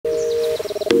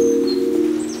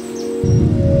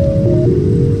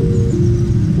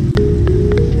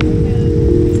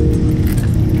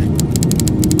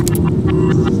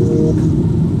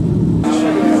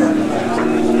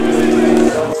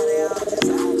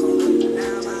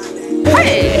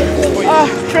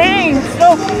training.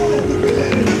 So.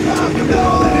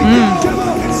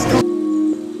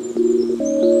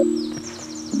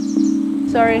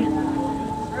 Sorry.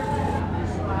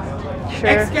 Sure.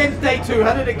 XGames Day 2,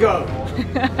 how did it go?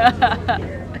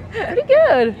 Pretty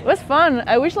good. It was fun.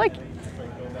 I wish like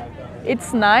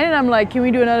it's 9 and I'm like, can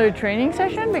we do another training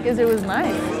session? Because it was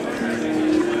nice.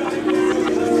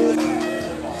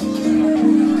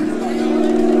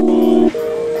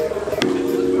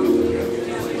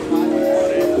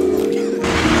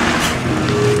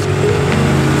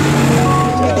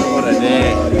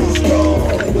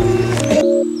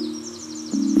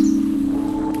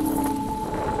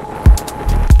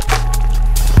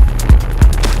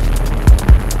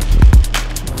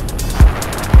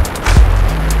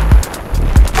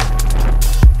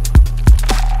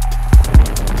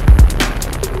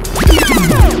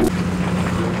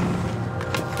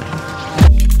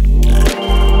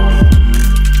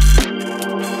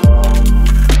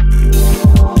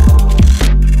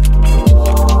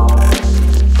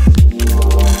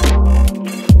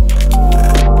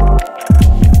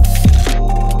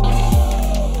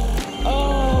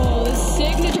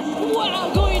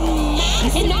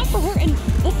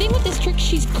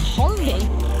 She's carving.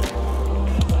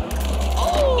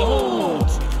 Oh!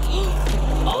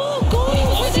 Oh, going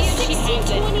for the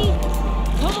 1620.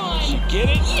 Come on. Get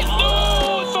it? Yeah. No!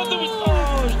 I thought that was...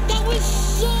 That was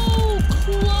so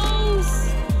close.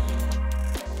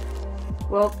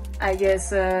 Well, I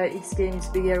guess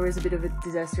XGames Big Air was a bit of a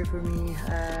disaster for me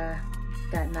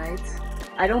that night.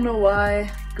 I don't know why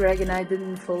Greg and I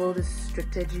didn't follow the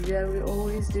strategy that we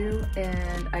always do,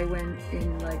 and I went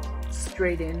in like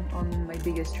straight in on my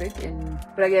biggest trick,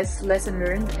 but I guess lesson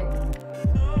learned.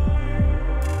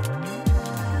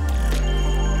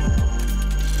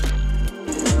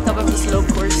 Top of the slope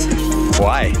course.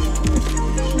 Why?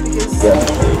 Because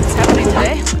it's happening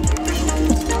today.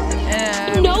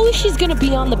 I know she's gonna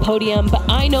be on the podium, but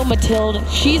I know Mathilde,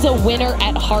 she's a winner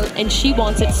at heart and she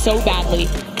wants it so badly.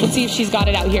 Let's see if she's got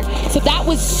it out here. So that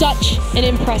was such an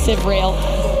impressive rail.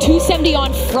 270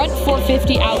 on, front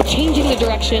 450 out, changing the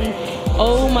direction.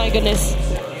 Oh my goodness,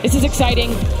 this is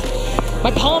exciting.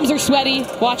 My palms are sweaty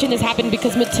watching this happen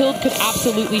because Mathilde could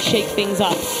absolutely shake things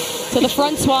up. So the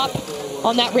front swap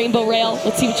on that rainbow rail.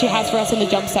 Let's see what she has for us in the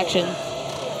jump section.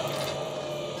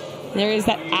 There is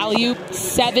that alley-oop,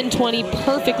 720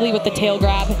 perfectly with the tail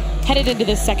grab. Headed into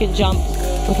the second jump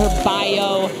with her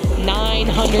bio,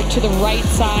 900 to the right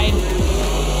side.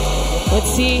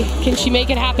 Let's see, can she make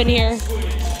it happen here?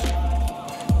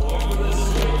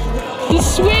 The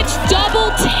switch,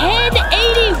 double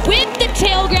 1080 with the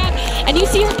tail grab. And you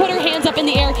see her put her hands up in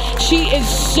the air. She is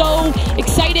so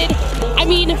excited. I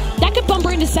mean, that could bump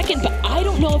her into second, but I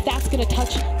don't know if that's gonna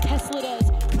touch Tesla does.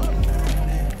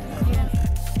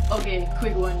 Okay,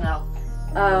 quick one now.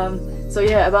 So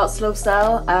yeah, about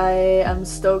slopestyle, I am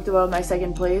stoked about my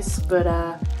second place, but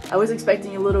I was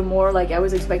expecting a little more, like I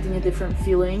was expecting a different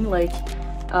feeling, like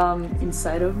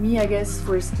inside of me, I guess,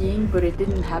 for skiing, but it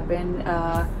didn't happen.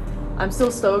 I'm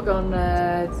still stoked on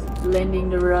landing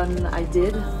the run I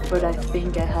did, but I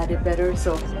think I had it better,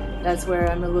 so that's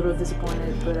where I'm a little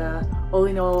disappointed, but all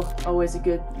in all, always a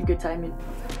good time.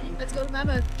 Let's go to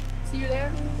Mammoth. See you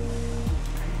there.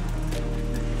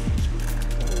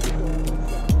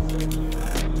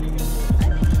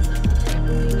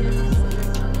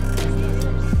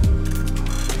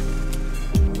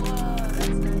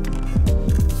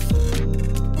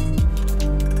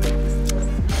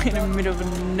 In the middle of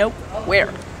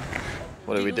nowhere.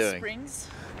 What are we doing? Springs.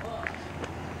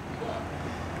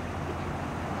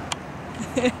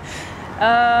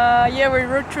 Yeah, we're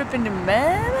road tripping to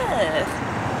Mammoth.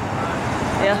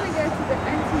 Yeah.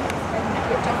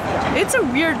 It's a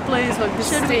weird place, like the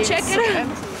Should we check it out?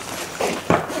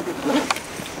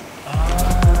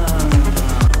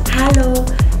 Hello,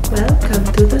 welcome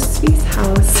to the Swiss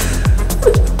house.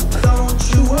 Don't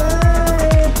you worry.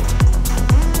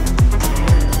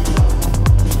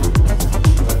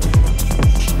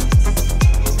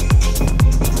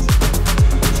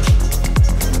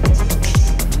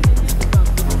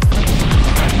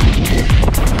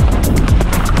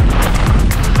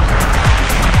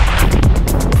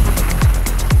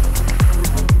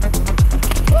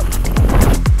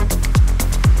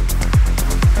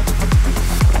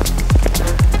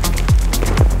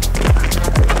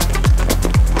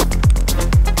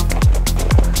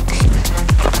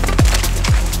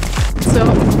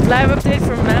 Live update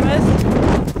from Mammoth.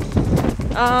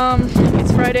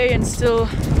 It's Friday and still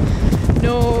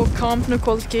no comp, no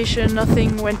qualification,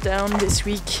 nothing went down this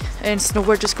week, and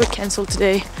snowboard just got cancelled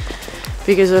today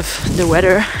because of the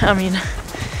weather. I mean,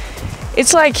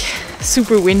 it's like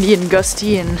super windy and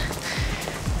gusty, and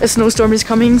a snowstorm is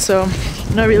coming, so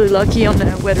not really lucky on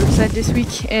the weather side this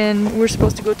week, and we're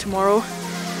supposed to go tomorrow.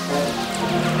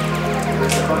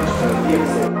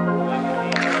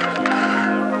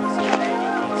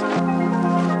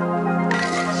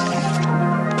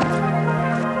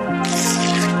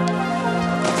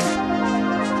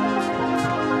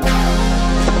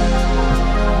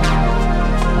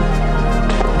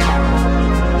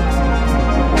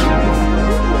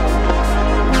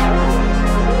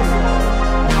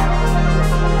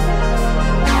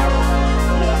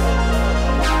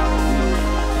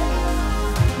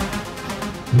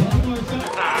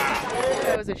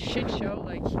 That was a shit show.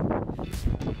 Like,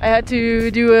 I had to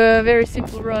do a very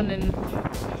simple run and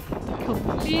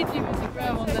completely miss the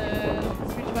grab on the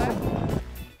switch 5.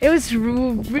 It was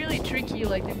really tricky,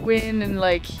 like the wind and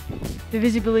like the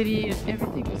visibility and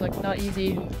everything was like not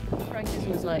easy. Practice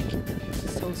was like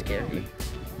so scary.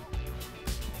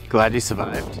 Glad you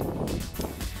survived.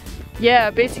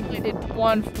 Yeah, basically did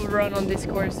one full run on this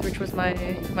course, which was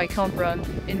my comp run,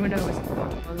 and when I was like,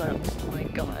 oh my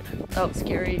god, that was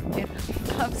scary. And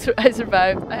I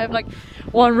survived. I have like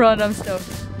one run, I'm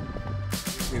stoked.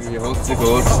 Irgendwie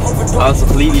hochzugeholt, aber so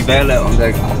kleine Wellen und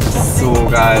so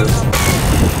geil.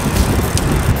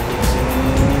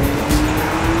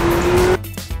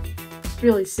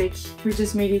 Really sick. We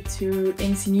just made it to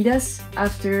Encinitas.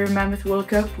 After Mammoth World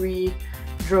Cup, we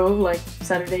drove like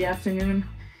Saturday afternoon.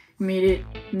 Made it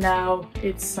now.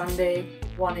 It's Sunday,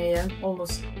 1 a.m.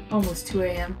 almost 2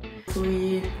 a.m.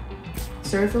 We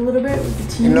surf a little bit with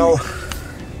the team. You know,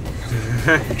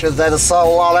 just had a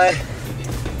soul lolly.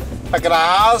 Look at the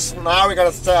house. Now we're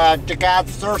gonna check out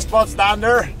the surf spots down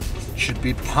there. Should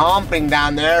be pumping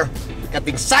down there.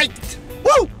 Getting psyched.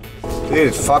 Woo!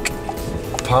 Dude, fuck.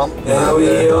 Pump.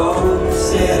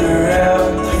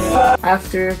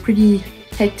 After a pretty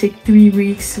hectic 3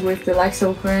 weeks with the Lax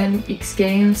Open,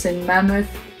 XGames and Mammoth,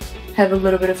 have a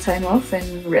little bit of time off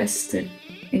and rest and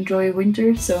enjoy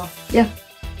winter. So yeah,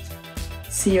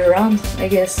 see you around, I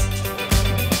guess.